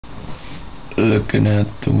looking out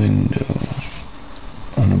the window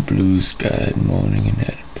on a blue skied morning in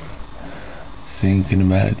Edinburgh, thinking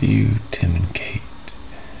about you, Tim and Kate,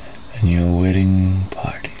 and your wedding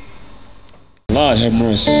party. Lord have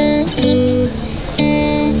mercy.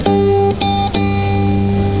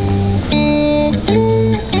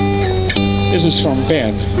 This is from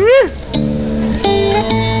Ben.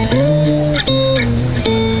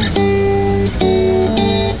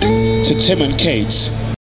 To Tim and Kate.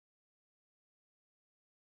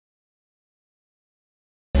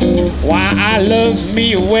 Why I love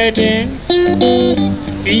me a wedding,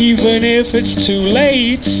 even if it's too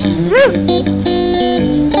late.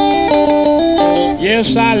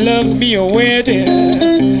 Yes, I love me a wedding,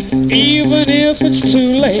 even if it's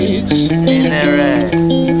too late.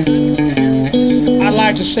 I'd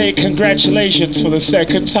like to say congratulations for the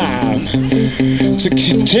second time to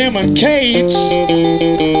Tim and Kate.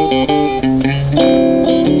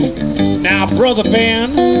 Now, Brother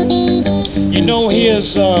Ben, you know he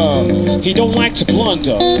don't like to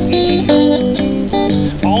blunder.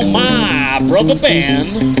 Oh my, Brother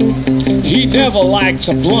Ben, he never liked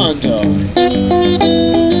to blunder.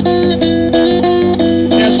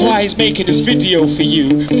 That's why he's making this video for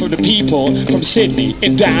you, for the people from Sydney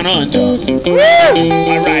and down under.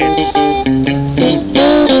 Alright.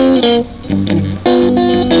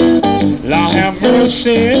 Lord have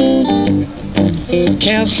mercy.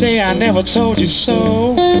 Can't say I never told you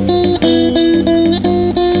so.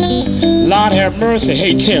 Lord have mercy.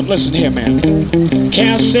 Hey Tim, listen here, man.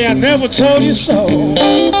 Can't say I never told you so.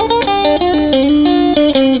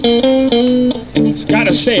 Just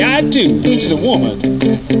gotta say I do to the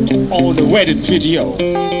woman on the wedding video.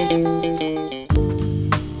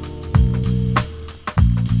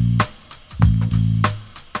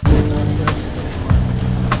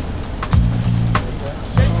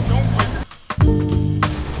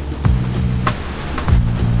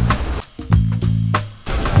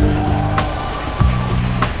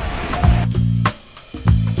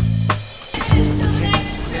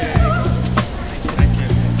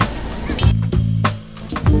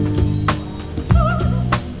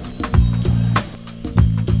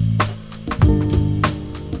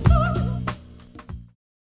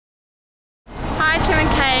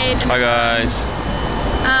 Hi guys.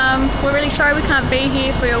 We're really sorry we can't be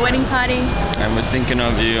here for your wedding party. And we're thinking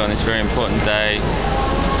of you on this very important day.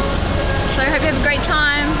 So I hope you have a great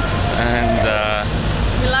time. And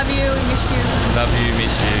we love you, we miss you. Love you,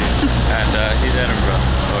 miss you. And here's Edinburgh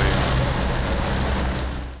for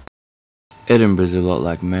you. Edinburgh's a lot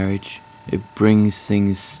like marriage. It brings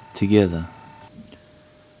things together.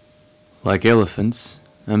 Like elephants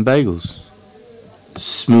and bagels.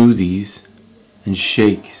 Smoothies and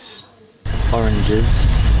shakes. Oranges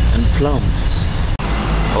and plums.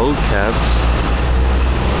 Old cabs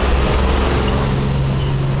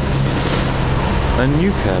and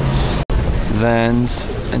new cabs. Vans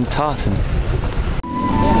and tartan.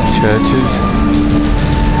 Churches.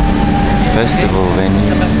 Festival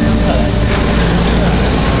venues.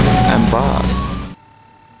 And bars.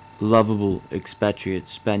 Lovable expatriate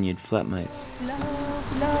Spaniard flatmates. Love,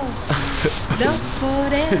 love, love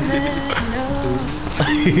forever, love.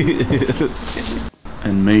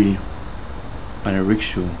 And me on a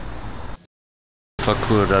rickshaw. If I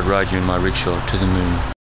could, I'd ride you in my rickshaw to the moon.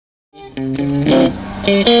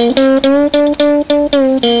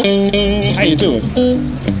 How you doing?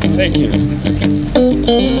 Thank you.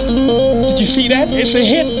 Did you see that? It's a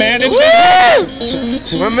hit, man. It's a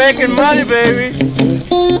hit. We're making money, baby.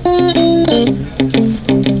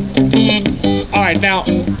 All right, now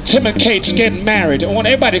Tim and Kate's getting married. I want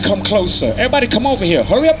everybody to come closer. Everybody come over here.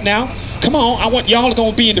 Hurry up now. Come on, I want y'all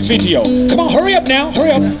to be in the video. Come on, hurry up now.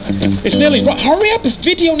 Hurry up. It's nearly hurry up. This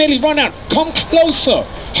video nearly run out. Come closer.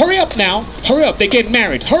 Hurry up now. Hurry up. They're getting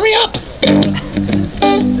married. Hurry up.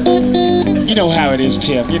 You know how it is,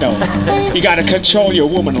 Tim. You know, you gotta control your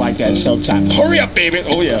woman like that sometimes. Hurry up, baby.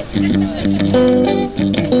 Oh yeah.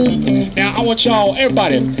 Now I want y'all,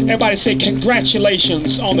 everybody say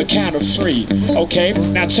congratulations on the count of 3. Okay?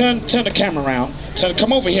 Now turn the camera around.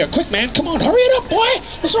 Come over here. Quick, man. Come on. Hurry it up, boy.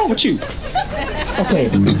 What's wrong with you? Okay.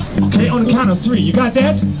 Okay, on the count of 3. You got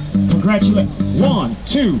that? Congratulations. 1,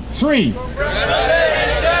 2, 3.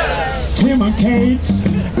 Tim and Kate.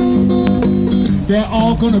 They're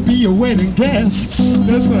all gonna be your wedding guests.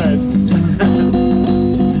 That's right.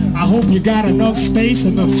 I hope you got enough space,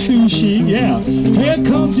 enough sushi. Yeah. Here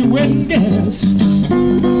comes your wedding guests.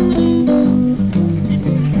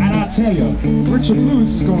 And I tell you, Richard Lewis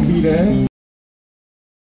is gonna be there.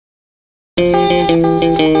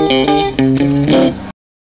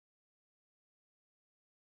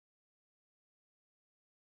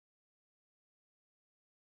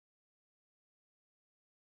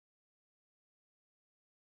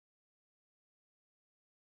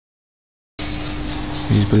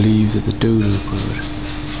 It is believed that the dodo bird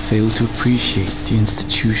failed to appreciate the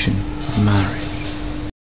institution of marriage.